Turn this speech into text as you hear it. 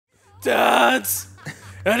Dance!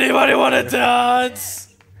 Anybody want to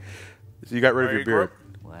dance? So you got rid of your beard.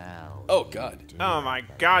 Well. Oh God. Oh my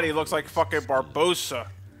God, he looks like fucking Barbosa.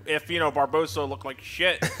 If you know Barbosa looked like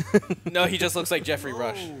shit. No, he just looks like Jeffrey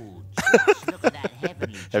Rush. Just look at that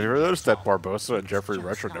heavenly Have you ever noticed that Barbosa and Jeffrey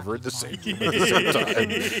Rush are never at the same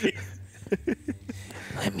time?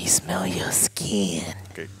 Let me smell your skin.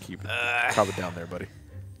 Okay, keep it. Calm it down there, buddy.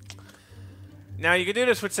 Now you can do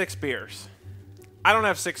this with 6 beers. I don't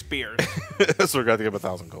have 6 beers. So we're going to give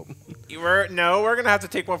 1,000 gold. We're gonna have to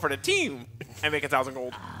take one for the team and make 1,000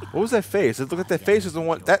 gold. What was that face? Look at that face. Is the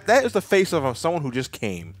one that is the face of someone who just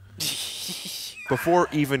came before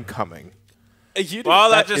even coming.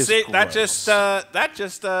 Well, that is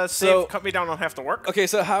just cut me down on half the work. Okay,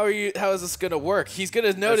 so how is this gonna work? He's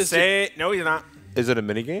gonna notice. No, he's not. Is it a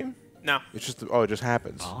mini game? No. It's just it just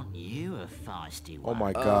happens. Aren't you a feisty Oh one?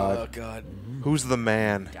 my God. Oh God. Who's the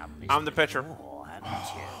man? I'm the pitcher.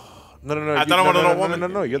 No. I thought I wanted a woman.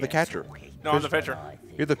 No. You're the catcher. No, I'm the pitcher.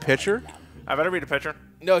 You're the pitcher. I better be the pitcher.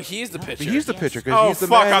 No, he's the pitcher. He's the pitcher because Oh, he's the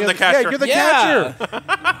fuck, man. I'm the catcher. Yeah, you're the Yeah.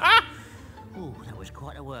 catcher. Ooh, that was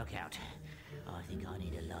quite a workout. I think I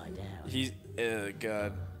need to lie down. He's.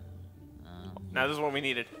 God. Now this is what we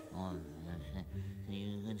needed.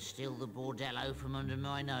 You can steal the bordello from under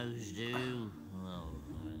my nose, do?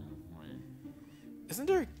 Isn't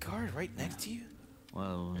there a guard right next to you?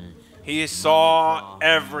 Well, He saw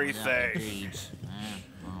everything. deeds.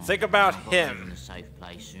 Think about In him. a safe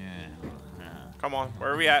place. Come on,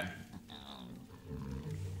 where are we at?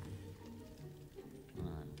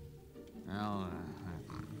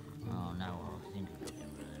 Oh, no, I think I've got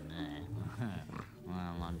him there.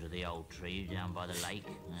 Well, under the old tree down by the lake.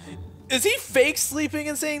 Is he fake sleeping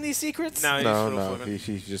and saying these secrets? No, he's No, still no. flipping.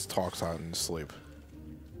 He just talks out in his sleep.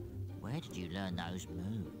 Where did you learn those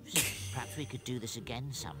moves? Perhaps we could do this again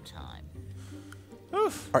sometime.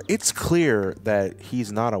 It's clear that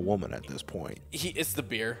he's not a woman at this point. It's the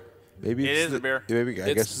beer. Maybe It it's is the beer. Maybe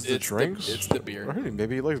I guess it's the drinks. It's the beer. Or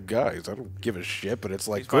maybe he likes guys. I don't give a shit. But it's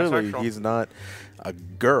like He's clearly bisexual. he's not a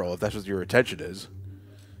girl. If that's what your attention is.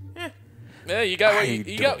 Yeah, you got what I you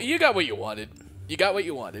don't- got. You got what you wanted. You got what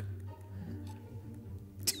you wanted.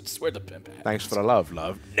 Swear the pimp hat. Thanks for the love.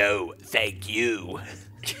 No, thank you.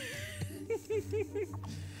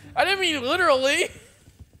 I didn't mean literally.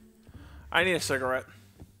 I need a cigarette.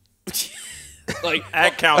 Like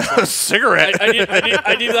That counts. A cigarette. I need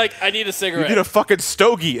a You cigarette. need a fucking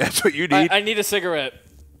stogie. That's what you need. I need a cigarette.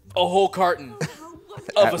 A whole carton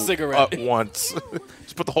of a cigarette. At once.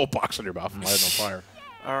 Just put the whole box in your mouth and light it on fire.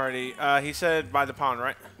 Alrighty. He said by the pond,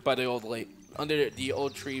 right? By the old lake. Under the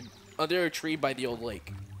old tree. Under a tree by the old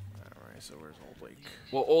lake. Alright, so where's Old Lake?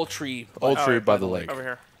 Well, old tree. Old Oh, tree right, by the lake. Over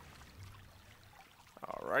here.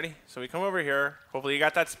 Alrighty. So we come over here. Hopefully you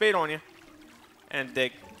got that spade on you. And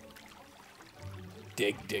dig.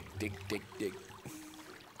 Dig, dig, dig, dig, dig.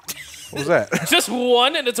 What was that? Just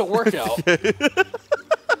one, and it's a workout.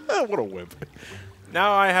 What a whip.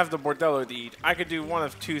 Now I have the bordello deed. I could do one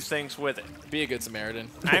of 2 things with it. Be a good Samaritan.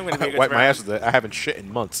 I'm going to be a good Wipe my ass Samaritan. with it. I haven't shit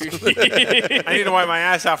in months. I need to wipe my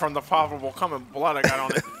ass out from the probable coming blood I got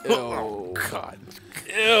on it. Ew. God.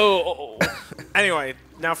 Ew. Anyway,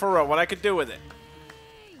 now for real, what I could do with it.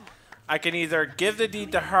 I can either give the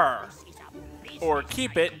deed to her or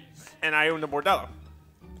keep it and I own the bordello.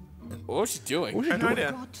 What was she doing? I have no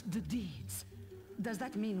idea. Got the deeds. Does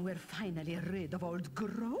that mean we're finally rid of old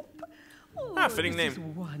Grope? Oh, Ah, fitting this name.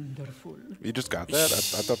 is wonderful. You just got that?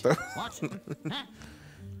 I thought that. What? Huh?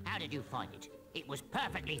 How did you find it? It was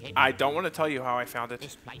perfectly hidden. I don't want to tell you how I found it.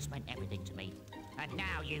 This place meant everything to me. And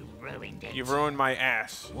now you ruined it. You've ruined my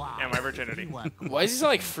ass Why? and my virginity. You weren't Why does he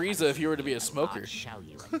sound like Frieza if he were to be a smoker? I'll show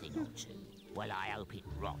you a thing or two. Well, I hope it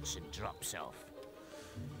rots and drops off.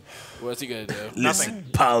 What's he gonna do? Nothing.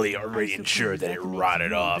 Polly already ensured that it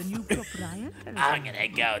rotted off. I'm gonna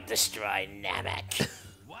go destroy Namek.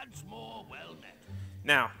 Once more, well met.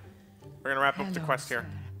 Now, we're going to wrap up the Hello, quest here.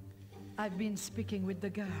 sir. I've been speaking with the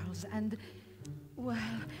girls and, well,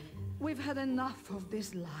 we've had enough of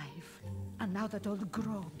this life. And now that old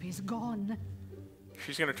Grope is gone,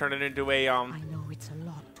 She's going to turn it into a I know it's a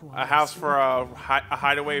lot to a house ask, for a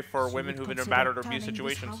hideaway for so women you'd who've been in consider battered or abused turning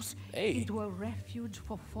this situations. house Hey. into a refuge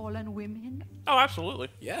for fallen women? Oh, absolutely.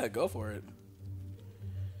 Yeah, go for it.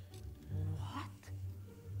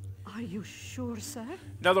 What? Are you sure, sir?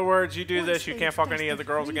 In other words, you do Once this, you can't fuck any of the they've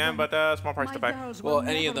girls tested again, freedom, but small price to my pay. girls Well, will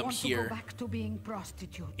any of never them want to here. go back to being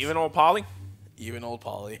prostitutes. Even old Polly? Even old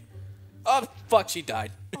Polly. Oh fuck, she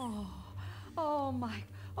died. Oh my.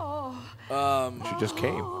 Oh. She just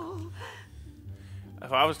came.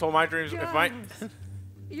 If I was told my dreams, if my...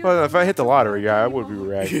 Yes. Well, if I hit the lottery, yeah, I would be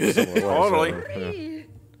reacting. Totally. Yeah.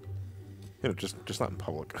 You know, just not in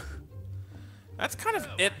public. That's kind of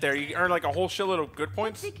it there. You earn like a whole shitload of good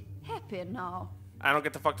points. Epic happy now. I don't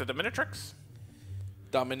get to fuck the Dominatrix.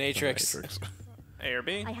 Dominatrix. A or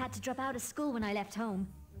B. I had to drop out of school when I left home,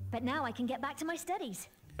 but now I can get back to my studies.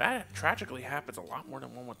 That tragically happens a lot more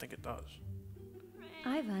than one would think it does.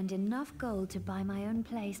 I've earned enough gold to buy my own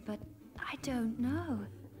place, but I don't know.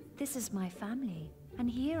 This is my family, and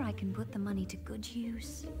here I can put the money to good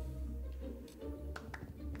use.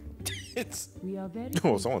 It's We are very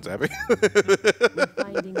Oh, someone's happy. we're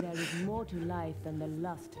finding there is more to life than the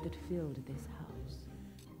lust that filled this house.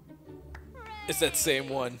 it's that same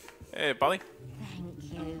one. Hey, Polly.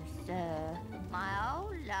 Thank you, sir. My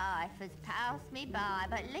whole life has passed me by,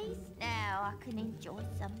 but at least now I can enjoy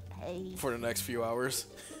some peace. For the next few hours.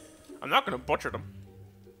 I'm not gonna butcher them.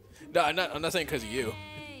 No, I'm not saying because of you.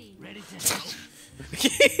 Ready to help?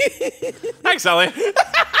 Thanks, Ellie.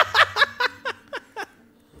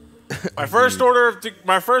 My first order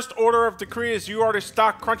of decree is you are to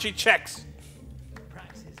stock crunchy checks.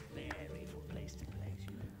 Prices vary from place to place, you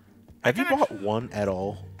know. Have you bought one at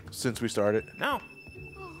all since we started? No.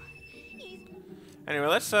 Anyway,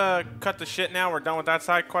 let's cut the shit now. We're done with that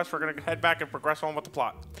side quest. We're gonna head back and progress on with the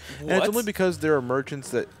plot. And it's only because there are merchants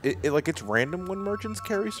that like it's random when merchants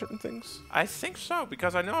carry certain things. I think so,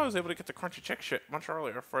 because I know I was able to get the crunchy check shit much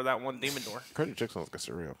earlier for that one demon door. Credit check sounds like a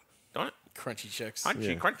cereal. Don't it? Crunchy chicks.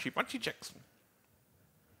 Crunchy, Yeah. crunchy, punchy checks.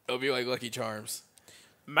 It'll be like Lucky Charms.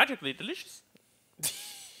 Magically delicious.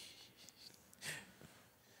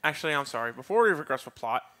 Actually, I'm sorry. Before we progress with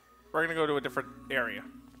plot, we're gonna go to a different area.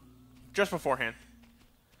 Just beforehand.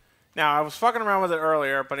 Now, I was fucking around with it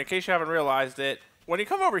earlier, but in case you haven't realized it, when you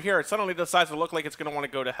come over here, it suddenly decides to look like it's gonna want to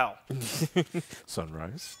go to hell.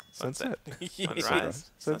 Sunrise, sunset, Sunrise,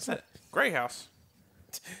 sunset. Gray house.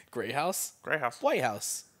 Gray House? Gray house. White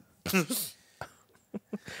House.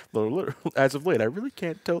 As of late, I really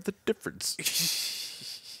can't tell the difference.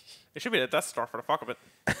 It should be the Death Star for the fuck of it.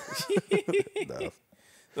 No.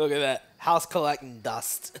 Look at that. House collecting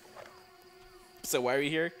dust. So why are we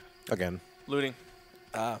here? Again, Looting.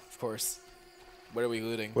 Of course. What are we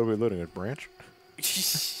looting? what are we looting? A branch?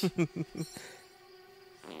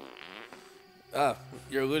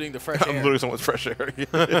 You're looting the fresh I'm air. looting someone's fresh air.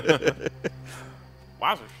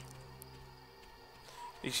 Wowzers.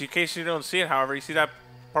 In case you don't see it, however, you see that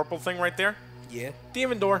purple thing right there? Yeah.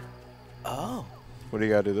 Demon door. Oh. What do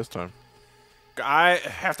you gotta do this time?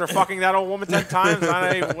 After fucking that old woman 10 times,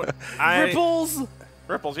 Ripples!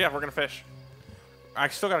 Ripples, yeah, we're gonna fish. I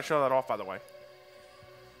still gotta show that off, by the way.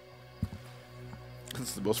 This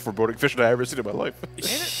is the most foreboding fish that I've ever seen in my life. Ain't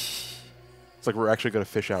it? It's like we're actually gonna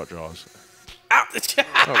fish out Jaws. Ow!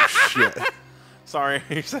 Oh shit! Sorry,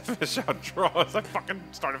 you said fish out draws. I fucking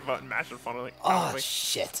started button mashing funnily. Oh,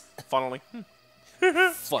 shit. Funnily.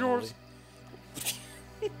 Funnily.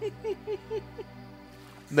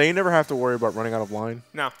 No, you never have to worry about running out of line.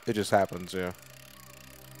 No. It just happens, yeah.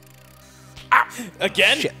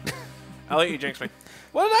 Again? Shit. I'll let you jinx me.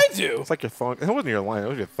 What did I do? It's like your thong. It wasn't your line. It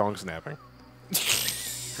was your thong snapping.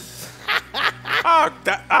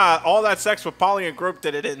 Oh, all that sex with Polly and Grope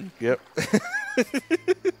did it in. Yep.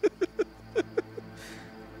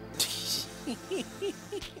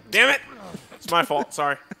 Damn it! It's my fault.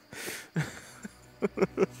 Sorry.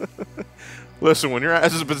 Listen, when your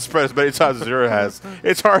ass has been spread as many times as yours has,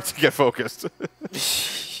 it's hard to get focused.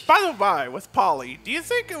 By the by, with Polly, do you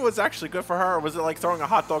think it was actually good for her, or was it like throwing a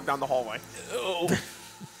hot dog down the hallway? Oh.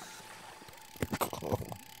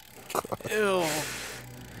 Ew.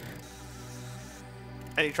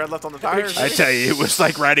 Any tread left on the tires? I tell you, it was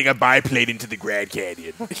like riding a biplane into the Grand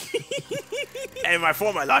Canyon. In my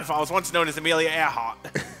former life, I was once known as Amelia Earhart.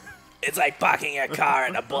 It's like parking a car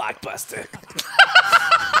in a Blockbuster.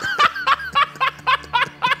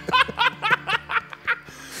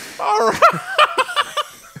 All right.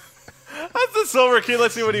 That's the silver key.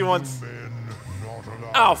 Let's see what he wants.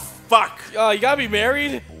 Oh, fuck. Oh, you gotta be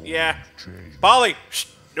married? Yeah. Polly. Shh.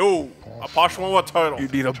 No. A posh one with a turtle. You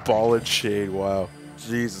need a ball and shade. Wow.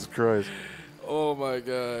 Jesus Christ. Oh my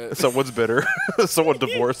god. Someone's bitter. Someone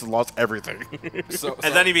divorced and lost everything.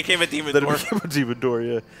 And then he became a demon Then door. it became a demon door,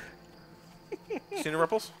 yeah. Seen the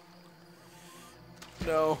ripples?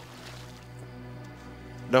 No.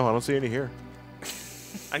 No, I don't see any here.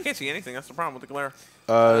 I can't see anything. That's the problem with the glare.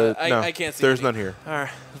 No, I can't see there's any. none here. All right.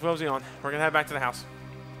 Let's mosey on. We're going to head back to the house.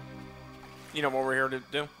 You know what we're here to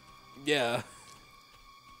do? Yeah.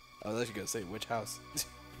 I was actually gonna say which house.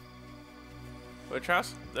 Which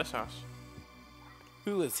house? This house.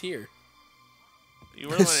 Who lives here? You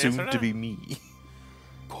really want to Soon answer to that? be me.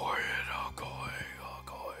 Quiet, quiet.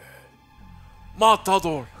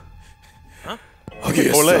 Matador. Huh?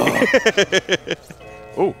 Olde.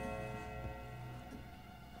 Oh.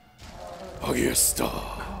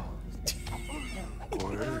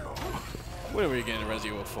 When are we getting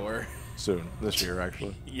Resident Evil 4? Soon. This year,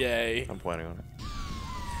 actually. Yay. I'm planning on it.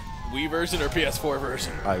 Wii version or PS4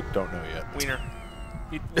 version? I don't know yet. Wiener.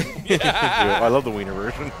 Yeah, I love the Wiener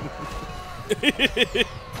version.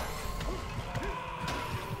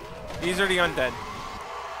 These are the undead.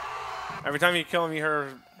 Every time you kill them, you hear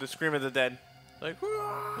the scream of the dead. Like,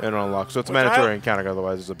 And unlock. So it's a Which mandatory encounter,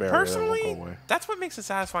 otherwise it's a barrier that personally, won't go away. that's what makes it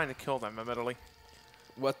satisfying to kill them, admittedly.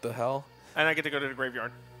 What the hell? And I get to go to the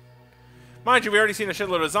graveyard. Mind you, we already seen a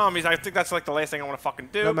shitload of zombies. I think that's like the last thing I want to fucking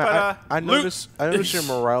do. No, man, but I notice your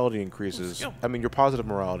morality increases. Skill. I mean, your positive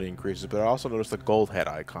morality increases, but I also notice the gold head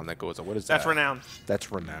icon that goes up. What is that? that's renown.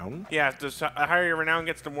 That's renown? Yeah, the higher your renown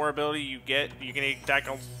gets, the more ability you get. You can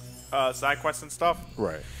tackle side quests and stuff.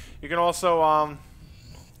 Right. You can also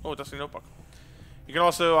oh, Dusty Notebook. You can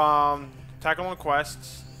also tackle on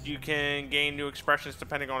quests. You can gain new expressions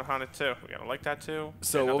depending on it too. We gotta like that too.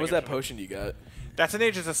 So Yeah, what was that interesting. potion you got? That's an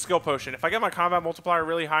age. It's a skill potion. If I get my combat multiplier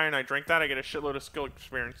really high and I drink that, I get a shitload of skill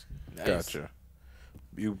experience. Nice. Gotcha.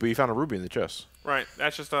 But you found a ruby in the chest. Right.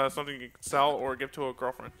 That's just something you can sell or give to a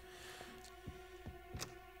girlfriend.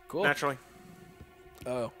 Cool. Naturally.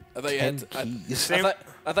 Oh, I thought you had. Same.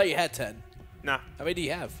 I thought you had 10. Nah. How many do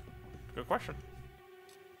you have? Good question.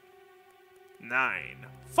 9.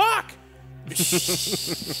 Fuck!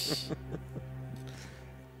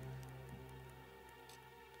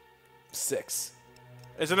 6.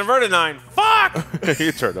 It's an inverted 9. Fuck!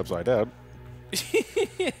 You turned upside down. He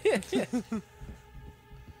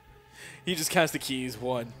just counts the keys.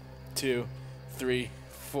 1, 2, 3,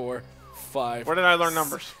 4, 5. Where did I learn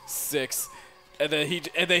numbers? 6, and then he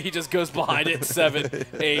just goes behind it. 7,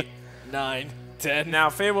 8, 9, 10. Now,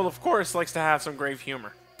 Fable, of course, likes to have some grave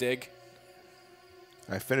humor. Dig.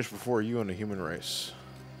 I finished before you in the human race.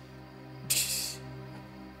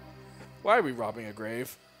 Why are we robbing a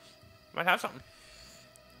grave? Might have something.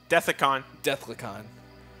 Deathicon. Deathlicon.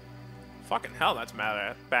 Fucking hell, that's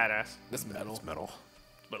badass. That's metal. It's metal.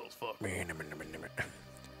 Metal as fuck.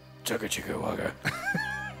 Chugga chugga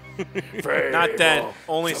wugga. Not dead.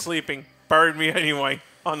 Only sleeping. Buried me anyway.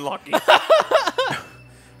 Unlucky.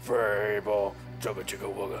 Fable. Chugga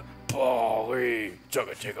chugga wugga. Polly.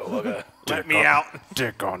 Chugga chugga wugga. Let me out.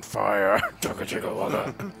 Dick on fire. Chugga chugga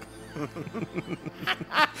wugga.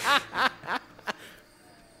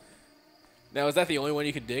 Now, is that the only one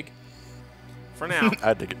you can dig? For now.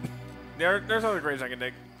 I dig it. There's other graves I can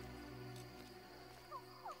dig.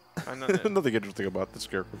 Nothing interesting about this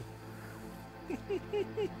scarecrow.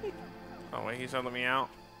 Oh, wait, he's letting me out.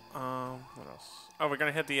 What else? Oh, we're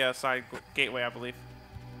going to hit the side gateway, I believe.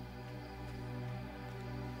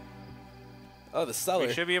 Oh, the cellar.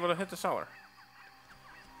 We should be able to hit the cellar.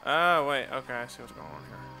 Oh, wait. Okay, I see what's going on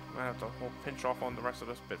here. I'm going to have to pinch off on the rest of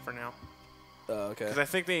this bit for now. Oh, okay. Because I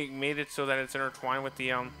think they made it so that it's intertwined with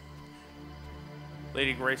the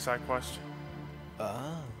Lady Grey side quest.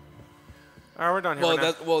 Ah. All right, we're done here.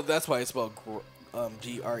 Well, that's why it's spelled Grey.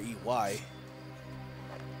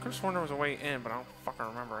 Could have sworn there was a way in, but I don't fucking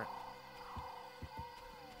remember it.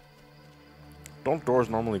 Don't doors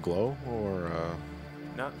normally glow, or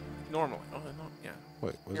Not normally. Oh, no, yeah.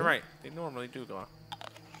 wait? Was You're it? right. They normally do glow.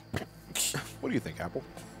 What do you think, Apple?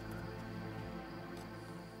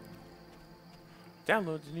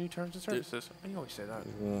 Download the new terms and services. You always say that.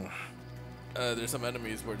 There's some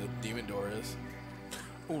enemies where the demon door is.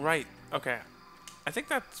 Oh, right. Okay. I think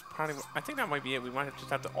that's probably. I think that might be it. We might just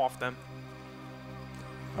have to off them.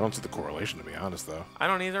 I don't see the correlation, to be honest, though. I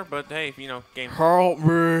don't either, but hey, you know, game. Help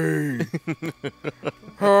me!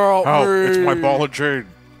 Help me! It's my ball and chain.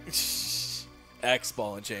 X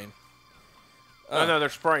ball and chain. Oh, no, they're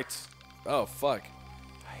sprites. Oh, fuck.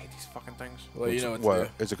 I hate these fucking things. Well, you know what What? to do.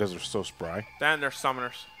 Is it because they're so spry? Then they're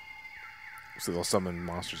summoners. So they'll summon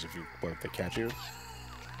monsters if they catch you?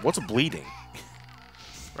 What's bleeding?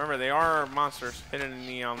 Remember, they are monsters hidden in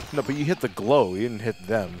the No, but you hit the glow. You didn't hit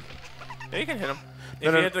them. Yeah, you can hit them. If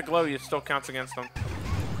No, you no. hit the glow, it still counts against them.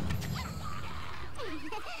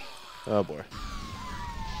 Oh, boy.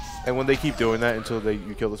 And when they keep doing that until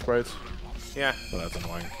you kill the sprites? Yeah. Well, that's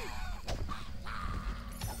annoying.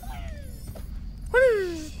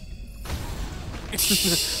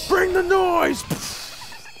 Bring the noise!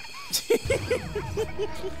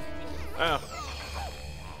 Oh.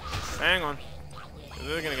 Hang on. This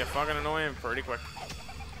is gonna get fucking annoying pretty quick.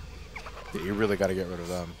 Yeah, you really got to get rid of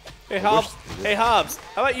them. Hey, Hobbs. Hey, Hobbs.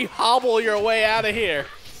 How about you hobble your way out of here?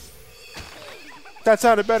 That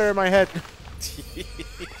sounded better in my head.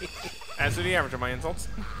 As to the average of my insults.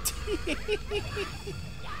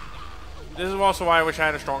 This is also why I wish I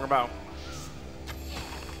had a stronger bow.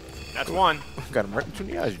 That's one. Got him right between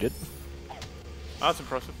the eyes, you did. Oh, that's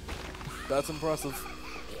impressive. That's impressive.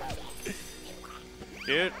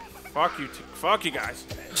 Dude, fuck you, fuck you guys.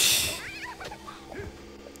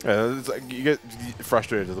 Yeah, it's like you get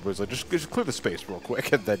frustrated at the point. It's like just clear the space real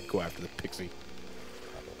quick and then go after the pixie.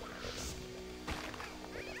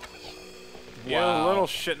 You little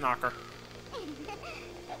shit knocker.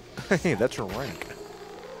 Hey, that's her rank.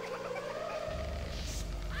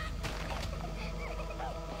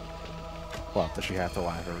 Well, does she have to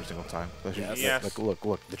laugh every single time? Does she, Yes. Like,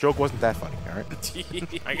 look, the joke wasn't that funny, all right?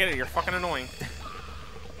 I get it. You're fucking annoying.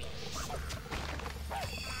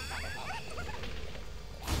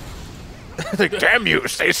 Like, damn you,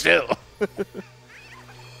 stay still.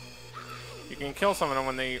 You can kill some of them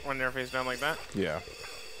when they're face down like that. Yeah.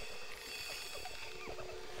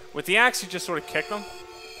 With the axe, you just sort of kick them.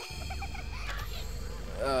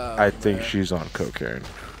 I think she's on cocaine.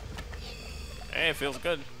 Hey, it feels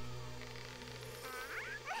good.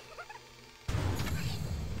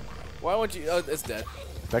 Why would you? Oh, it's dead.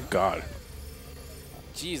 Thank God.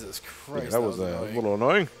 Jesus Christ. Yeah, that was a annoying. little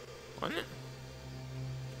annoying. Wasn't it?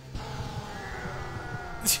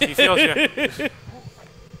 He feels you.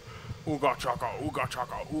 Ooga chaka, ooga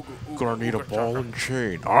chaka, ooga, ooga. Gonna need a ooga ball chaka. and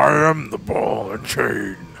chain. I am the ball and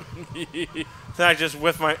chain. Then I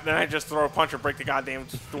just throw a punch or break the goddamn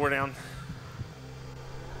door down.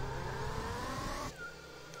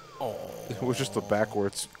 It was just a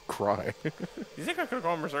backwards cry. You think I could have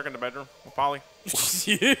gone berserk in the bedroom with Polly?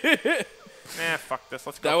 Nah, fuck this.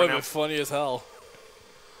 Let's go. That for would now. have been funny as hell.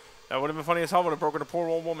 That would have been funny as hell. Would have broken a poor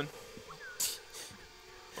old woman.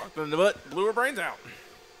 Fucked her in the butt. Blew her brains out.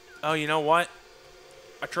 Oh, you know what?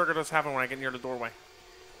 A trigger does happen when I get near the doorway.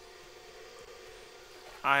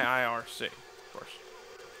 IIRC, of course.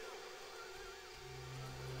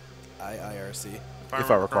 IIRC.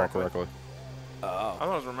 If I recall correctly. I thought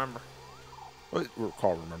it was remember. Well,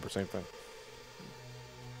 remember, same thing.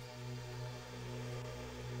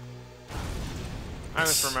 I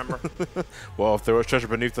misremember. Well, if there was treasure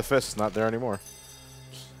beneath the fist, it's not there anymore.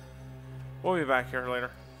 We'll be back here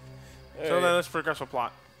later. Hey. So then let's progress with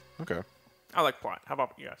plot. Okay. I like plot. How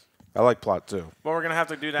about you guys? I like plot too. Well, we're going to have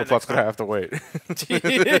to do that But plot's next gonna time. have to wait.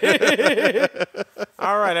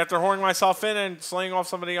 All right, after whoring myself in and slaying off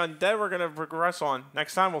somebody undead, we're going to progress on.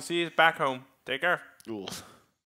 Next time, we'll see you back home. Take care. Oof.